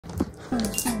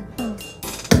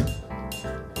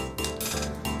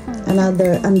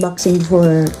Another unboxing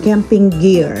for camping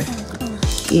gear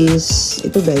is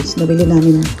ito guys, nabili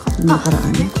namin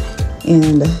nakaraan.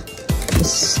 And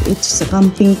it's a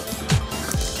camping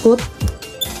coat.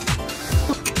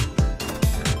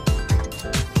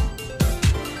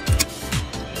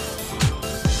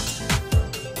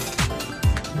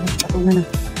 Ito na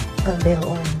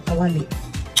kaldero o kawali.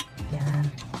 Yan.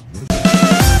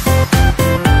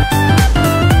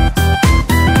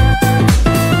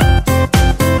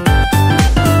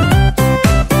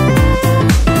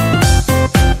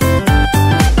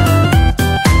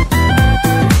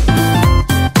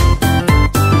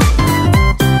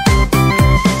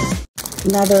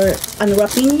 Another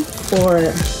unwrapping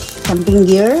for camping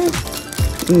gear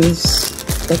is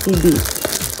the TV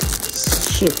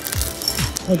sheet.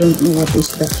 I don't know what is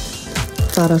that.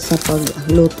 Para sa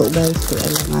pagluto guys,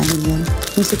 kailanganin yan.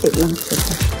 Sensitive lang siya.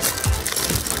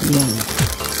 Yan.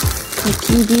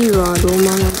 TV wa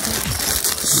Roman.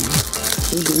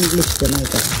 TV English na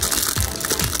ito.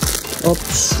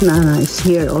 Oops, Nana is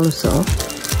here also.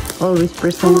 Always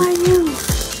present. How are you?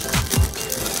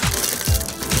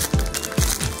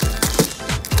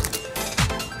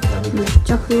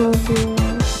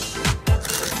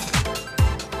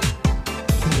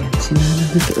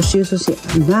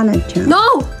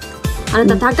 No! あ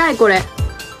なた高いこれ。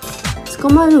捕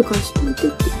まえるからしてみて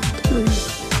って言ってたのに。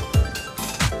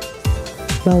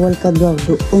 Bawal ka daw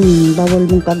doon. Bawal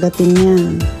mong kagatin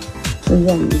yan. So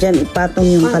yan, dyan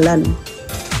ipatong yung kalan.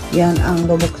 Yan ang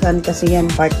bubuksan kasi yan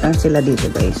partner sila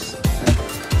dito guys.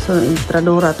 So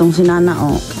intradora tong sinana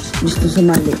o. Gusto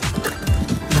sinali.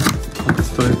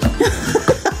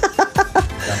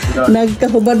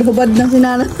 Nagkahubad-hubad na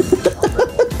sinana.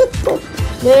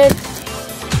 Yes.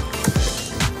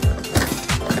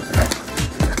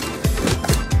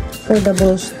 For the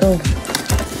balls to.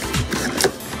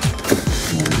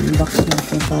 Ayan, box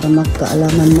natin para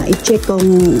magkaalaman na i-check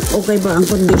kung okay ba ang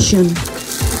condition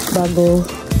bago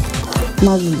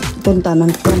magpunta ng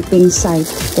camping site.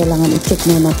 Kailangan i-check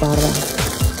muna para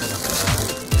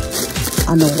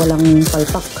walang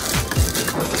palpak.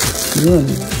 Yun.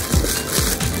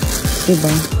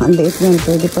 Diba? Ang liit yan.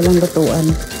 Pwede palang lutuan.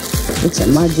 It's a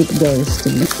magic guys.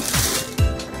 Diba?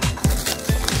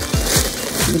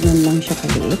 Ganyan lang siya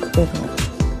kaliit. Pero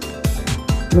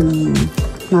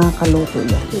nakakaluto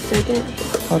yan.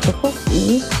 Autocook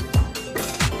is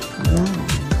yan.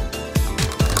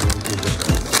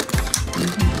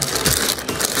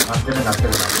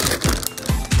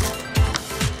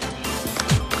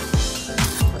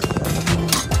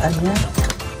 Ayan.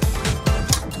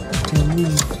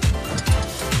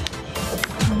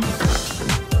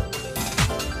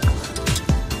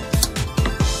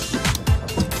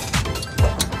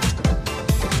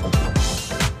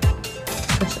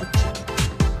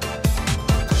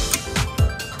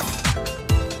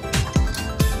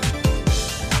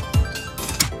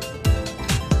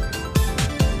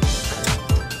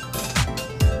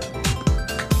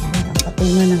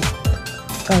 Patungan ng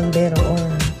kaldero or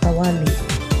kawali.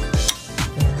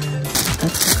 Ayan.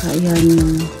 At saka yan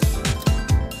yung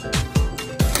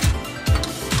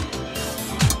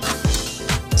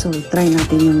so try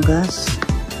natin yung gas.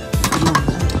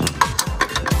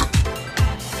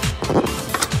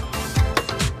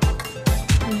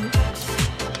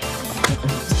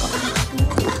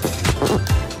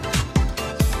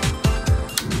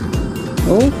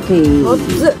 Okay.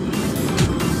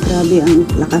 Grabe ang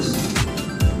lakas.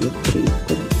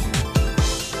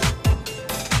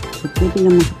 So, pwede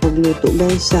na makapagluto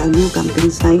guys sa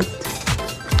camping site.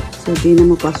 So, di na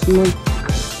mapasmooth.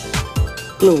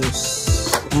 Close.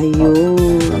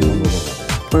 Ayun.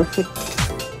 Perfect.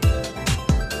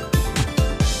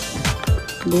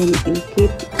 Then,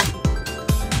 ikit.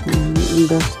 Ang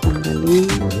gas tanggalin.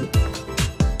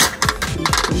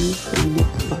 Okay.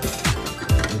 Finit pa.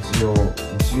 一応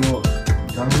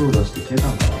ダウンロードして消えた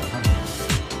んかな。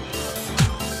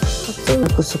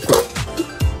そこ。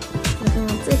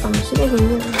暑いかもしれへんよ。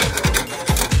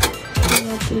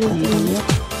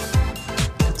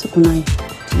暑くない。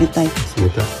冷たい。冷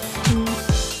たい。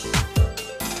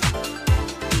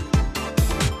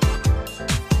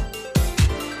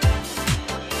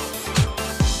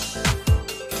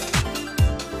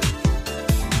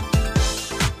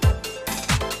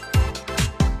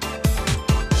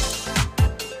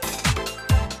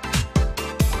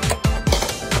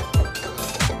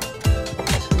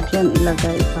Diyan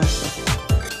ilagay, ipasok.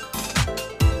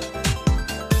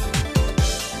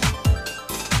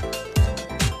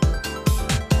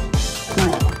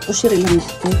 Nah, usir lang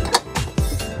ito.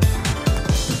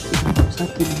 Sa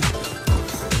akin.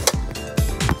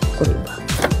 Kuriba.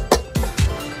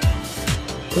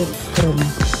 from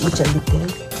Machalite.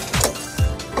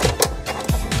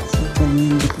 So,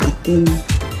 ganyan bitin.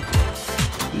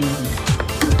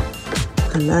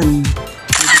 Kalan.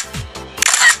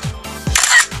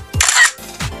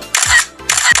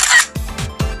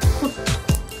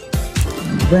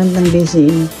 Brand ng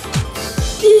BCM.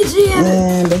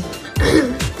 And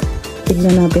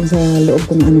tignan natin sa loob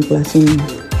kung anong klaseng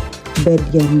bed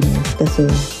yan guys. Kasi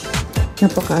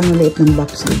napaka-ano liit ng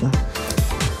box, diba?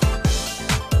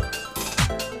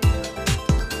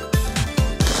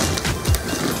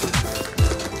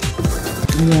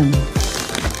 Ayan.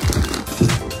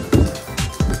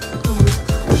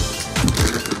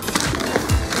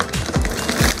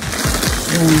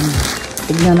 Ayan.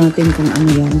 Tignan natin kung ano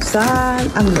yan. Saan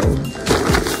ang loob?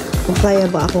 Kung kaya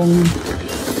ba akong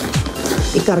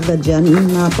ikarga dyan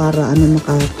na para ano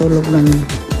makatulog ng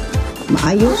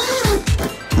maayos.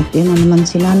 At yun na naman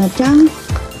si Nana Chang.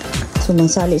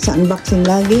 Sumasali sa unboxing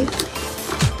lagi.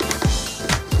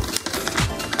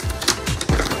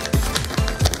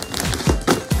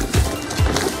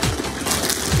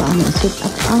 Paano i-set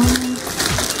up?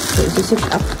 So, i-set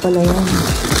up pala yan.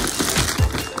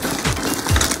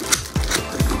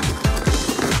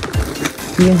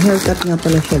 Yung haircut nga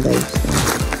pala siya guys.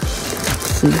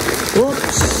 See?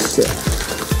 Oops!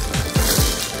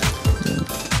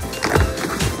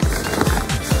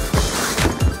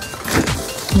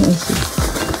 I see.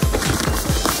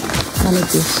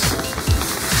 Manitis.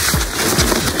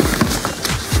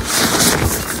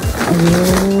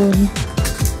 Ayun.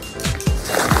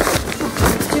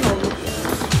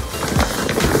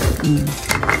 Ayun.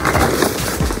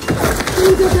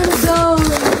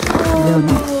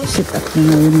 Sit up na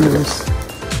ngayon guys.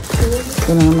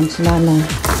 Ito na naman si Nana.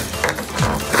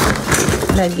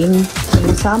 Laging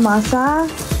sama sa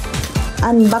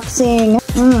unboxing.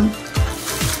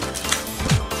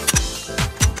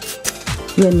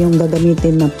 Yan yung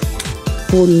gagamitin na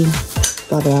pool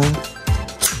para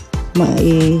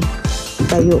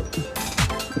maitayo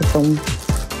itong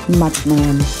mat na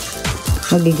yan.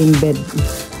 Magiging bed.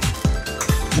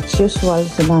 As usual,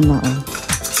 si Nana.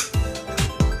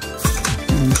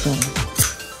 Ayan siya.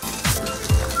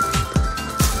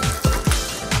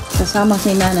 Kasama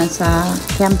si Nana sa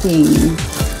camping.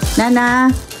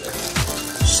 Nana!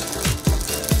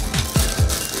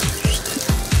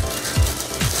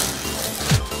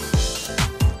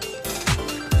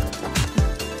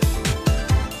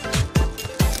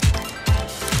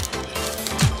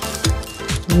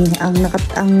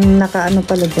 Ang nakaano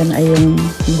pala dyan ay yung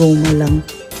goma lang.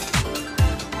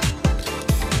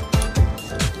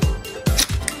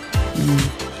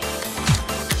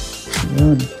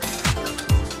 Yun.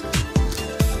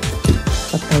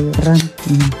 Patayuran.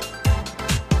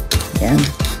 Yan.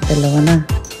 Dalawa na.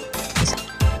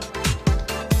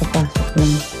 Papasok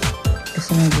lang. Kasi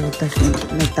may butas.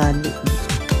 May tali.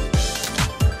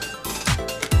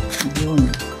 Yun.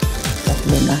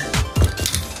 Tatlo na.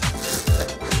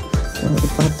 So,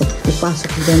 ipasok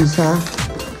dyan sa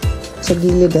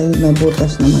gilid dahil may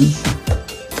butas naman siya.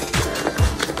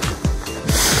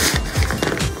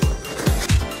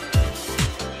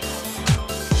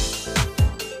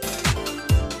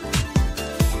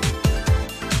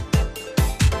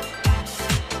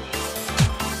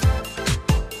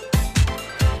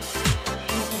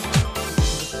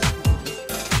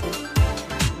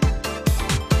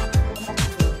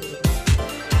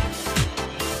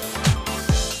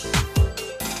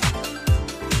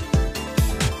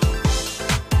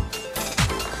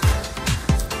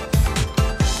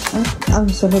 Ang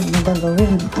sunod na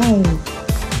gagawin ay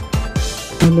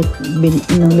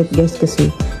inulit guys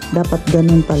kasi dapat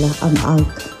ganun pala ang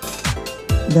arc.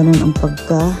 Ganun ang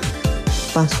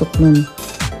pagka-pasok nun.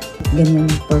 Ganyan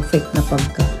perfect na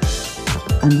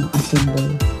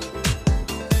assemble.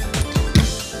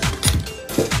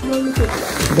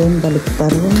 Then balik pa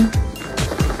rin.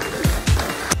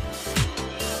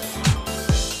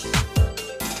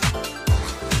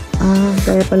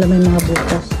 Kaya pala may mga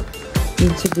butas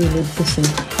dito sa gilid kasi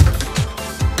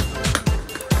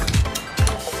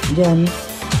dyan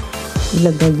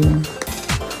ilagay yung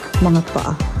mga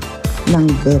paa ng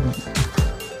bed.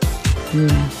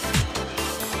 Yun.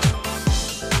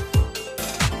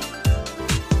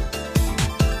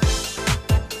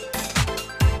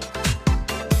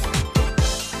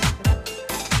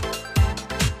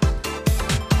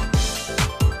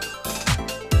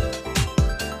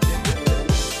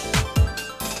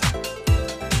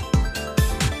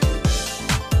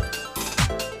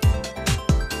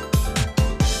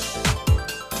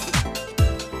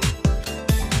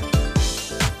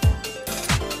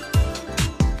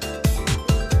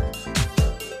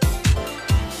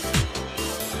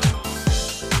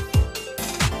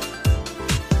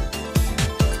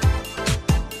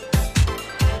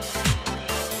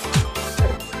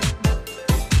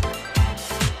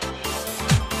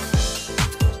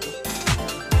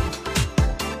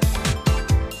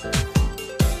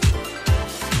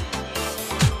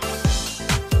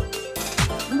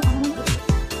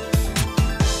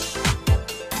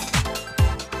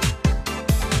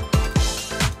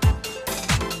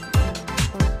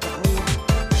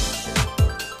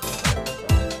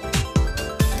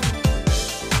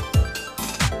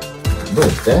 どう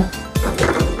やって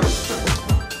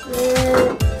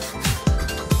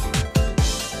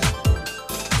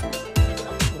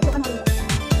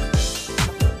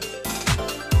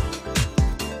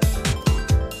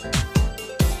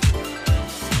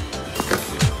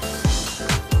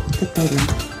？Tatay lang.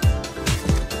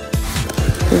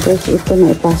 So guys, ito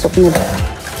na ipasok na.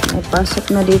 Ipasok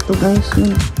na dito guys.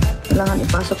 Yun. Kailangan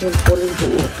ipasok yung pulling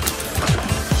buo.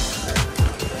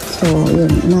 So,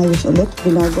 yun. Inayos ulit.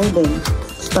 Binago. Then,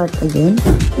 start again.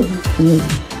 Yun.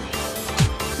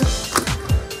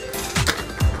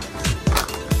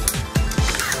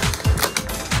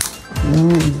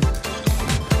 Yan.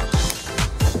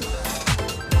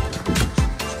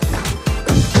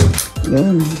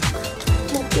 Yun.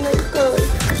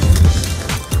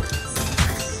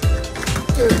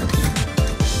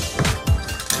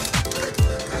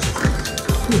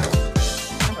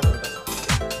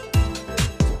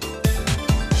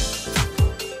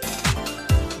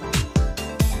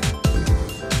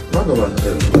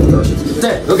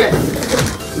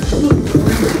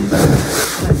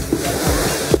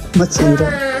 Matsira.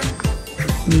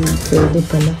 Pwede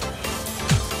pala.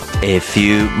 A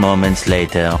few moments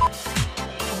later.